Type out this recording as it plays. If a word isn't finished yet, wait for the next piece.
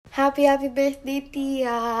Happy birthday,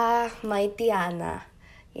 Tia! My Tiana.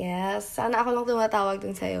 Yes, sana ako lang tumatawag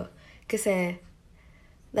dun sa'yo. Kasi,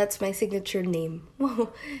 that's my signature name.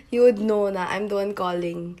 You would know na I'm the one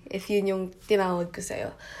calling if yun yung tinawag ko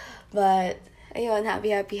sa'yo. But, ayun,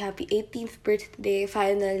 happy 18th birthday.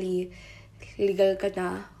 Finally, legal ka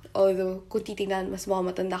na. Although, kung titingnan, mas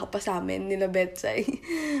mga matanda ka pa sa amin, nila Betsay.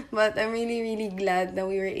 But I'm really glad that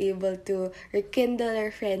we were able to rekindle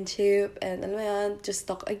our friendship and, alam mo yan,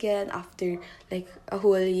 just talk again after like a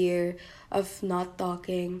whole year of not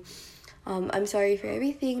talking. I'm sorry for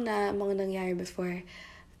everything na mga nangyari before.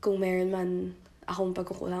 Kung meron man akong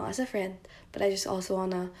pagkukulang as a friend. But I just also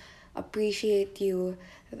wanna appreciate you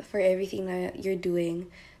for everything that you're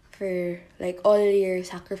doing. For like all your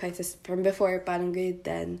sacrifices from before parang grade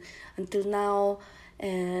 10 until now.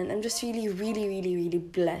 And I'm just really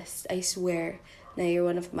blessed. I swear na you're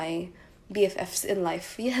one of my BFFs in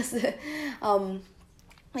life. Yes.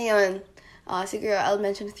 Ayun. Siguro I'll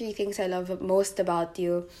mention 3 things I love most about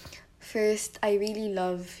you. First, I really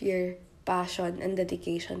love your passion and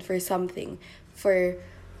dedication for something. For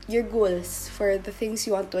your goals. For the things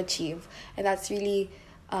you want to achieve. And that's really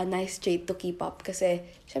a nice trait to keep up kasi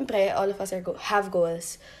syempre all of us have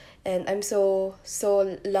goals, and I'm so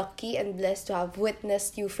lucky and blessed to have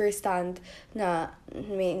witnessed you firsthand na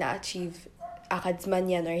may na-achieve akads man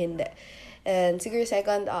yan or hindi. And siguro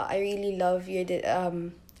second, I really love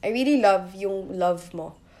yung love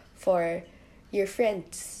mo for your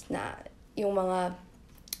friends, na yung mga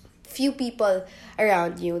few people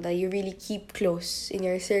around you that you really keep close in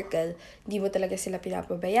your circle. Hindi mo talaga sila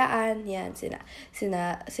pinapabayaan. Yan, sina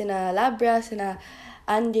Labra, sina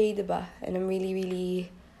Andre, diba? And I'm really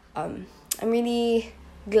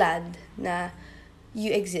glad na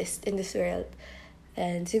you exist in this world.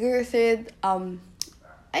 And siguro third,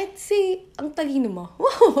 I'd say, ang talino mo.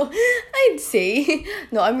 Wow! I'd say.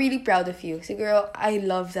 No, I'm really proud of you. Siguro, I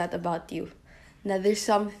love that about you. Na there's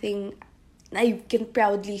something I can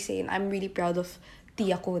proudly say, and I'm really proud of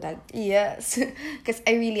Tia ko. Yes. Because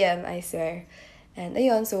I really am, I swear. And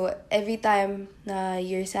ayun, so every time na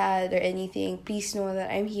you're sad or anything, please know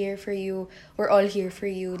that I'm here for you. We're all here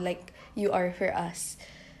for you like you are for us.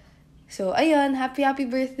 So ayun, happy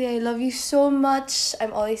birthday. I love you so much.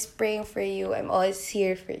 I'm always praying for you. I'm always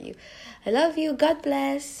here for you. I love you. God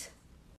bless.